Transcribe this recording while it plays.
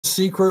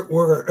secret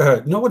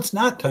word. No, it's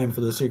not time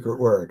for the secret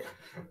word.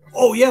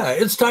 Oh, yeah,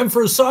 it's time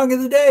for a song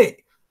of the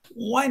day.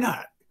 Why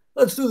not?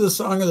 Let's do the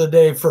song of the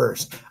day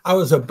first. I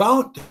was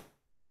about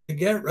to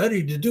get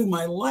ready to do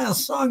my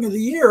last song of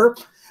the year,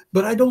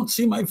 but I don't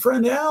see my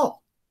friend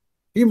Al.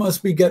 He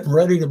must be getting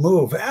ready to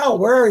move. Al,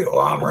 where are you? Oh,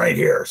 I'm right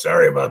here.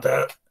 Sorry about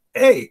that.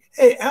 Hey,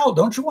 Al,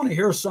 don't you want to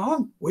hear a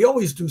song? We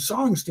always do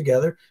songs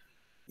together.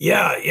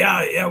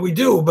 Yeah, we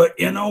do. But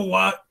you know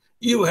what?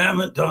 You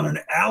haven't done an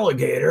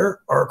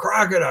alligator or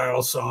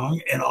crocodile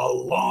song in a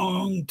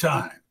long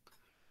time.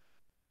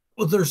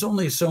 Well, there's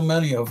only so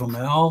many of them,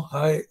 Al.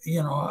 I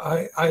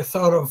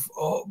thought of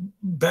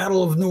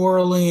Battle of New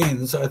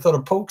Orleans. I thought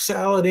of Polk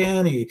Salad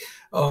Annie.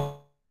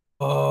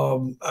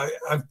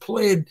 I've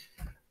played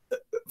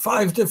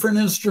 5 different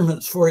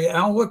instruments for you,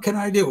 Al. What can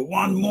I do?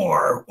 One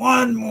more.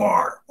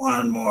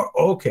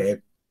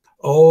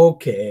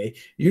 Okay.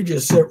 You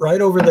just sit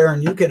right over there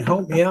and you can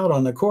help me out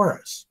on the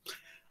chorus.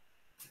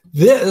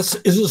 This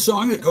is a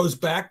song that goes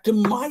back to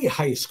my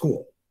high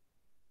school.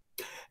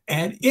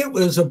 And it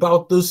was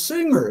about the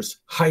Singers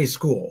High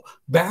School,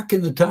 back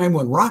in the time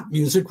when rock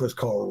music was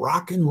called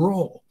rock and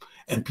roll.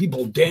 And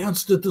people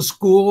danced at the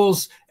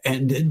schools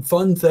and did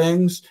fun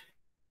things.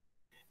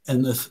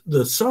 And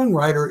the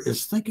songwriter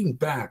is thinking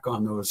back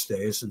on those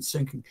days and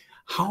thinking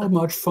how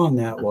much fun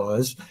that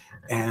was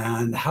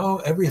and how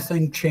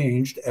everything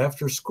changed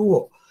after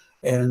school.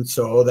 And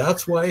so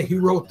that's why he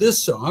wrote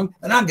this song.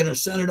 And I'm going to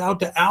send it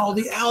out to Al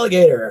the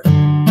Alligator.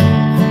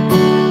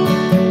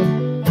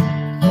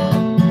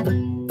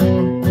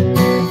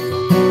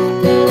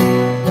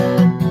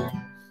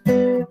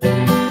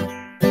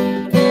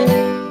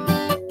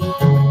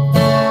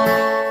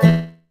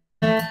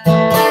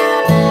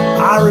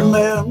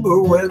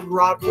 When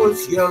Rock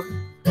was young,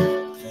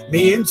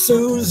 me and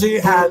Susie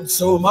had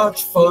so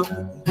much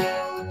fun,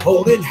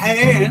 holding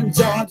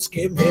hands on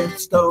skimming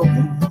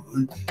stone,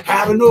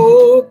 having an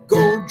old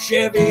gold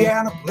Chevy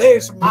and a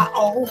place of my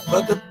own.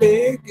 But the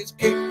biggest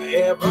kick I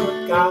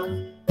ever got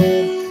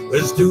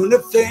was doing a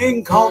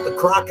thing called the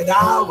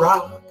Crocodile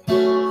Rock,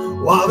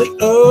 while the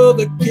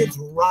other kids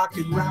were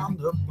rocking round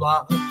the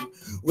block.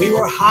 We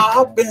were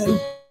hopping,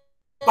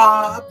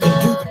 bobbing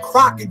to the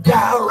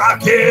Crocodile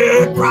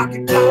Rocket,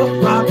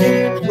 Crocodile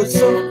Rocket was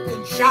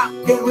something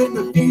shocking when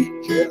the feet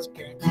just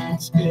can't keep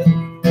still.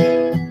 I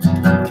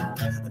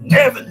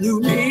never knew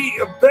me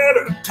a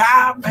better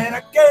time, and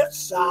I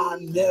guess I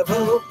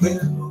never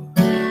will.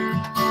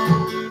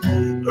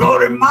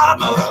 Lordy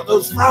mama,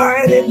 those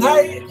Friday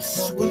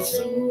nights when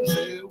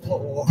Susie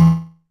wore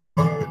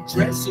her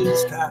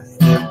dresses tight,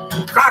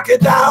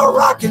 Crocodile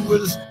Rocket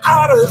was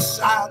out of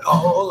sight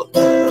all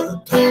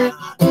the time.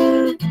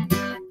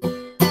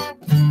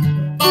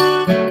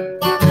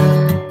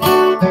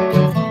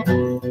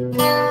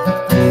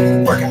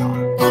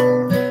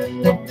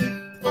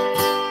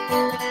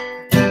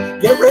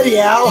 Get ready,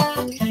 Al.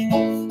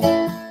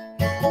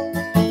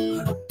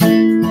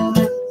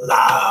 La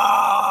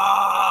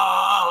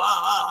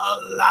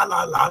la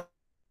la la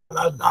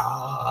la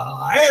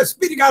la. Hey,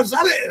 Speedy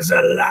Gonzales.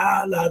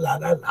 La la la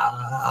la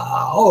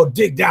la. Oh,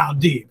 dig down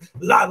deep.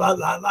 La la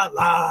la la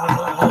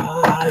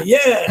la.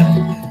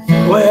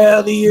 Yeah.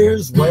 Well, the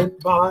years went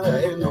by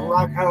and the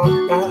rock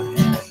house died.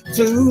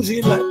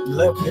 Susie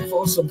left me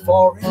for some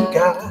foreign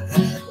guy.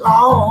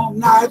 Long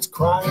nights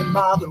crying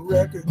by the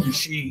record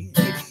machine,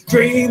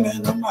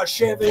 dreaming of my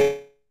Chevy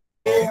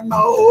and my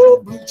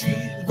old blue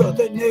jeans, but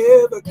they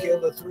never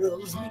kill the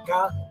thrills we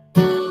got.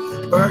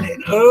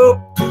 Burning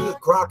up to the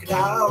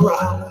Crocodile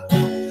Rock,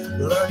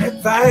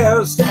 learning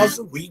fast as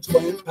the weeks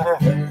went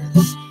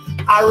past.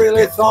 I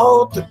really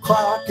thought the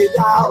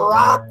Crocodile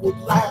Rock would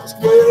last.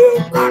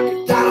 Well,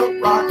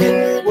 Crocodile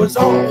Rocket was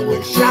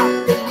always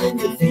shocking when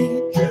your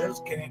feet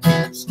just can't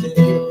keep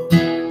still.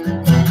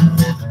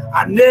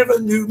 I never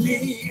knew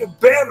me a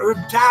better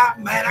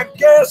time, and I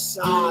guess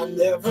I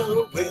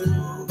never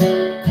will.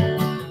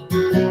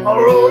 Oh,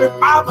 Lordy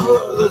mama,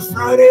 those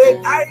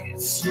Friday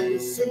nights,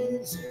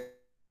 Susie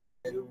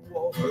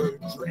wore her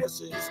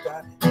dresses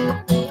tight.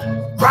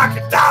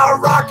 Crocodile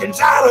rocking's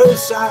out of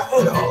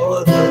sight all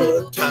of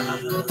the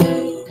time.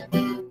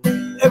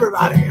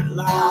 Everybody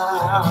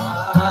la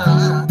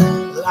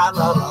la la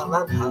la la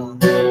la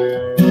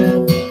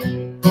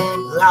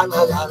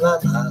la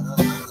la la la.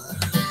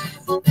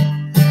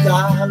 La,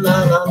 la,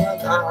 la, la,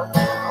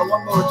 la.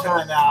 One more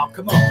time now.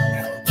 Come on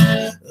now.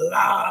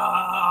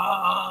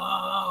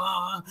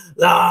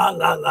 La,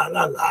 la, la,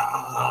 la,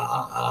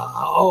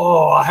 la.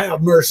 Oh,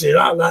 have mercy.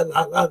 La, la,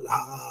 la, la, la.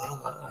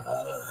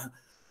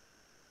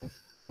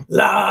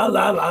 La,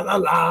 la, la, la,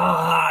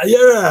 la.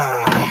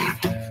 Yeah.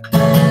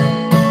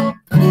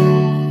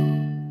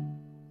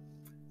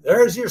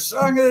 There's your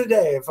song of the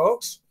day,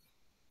 folks.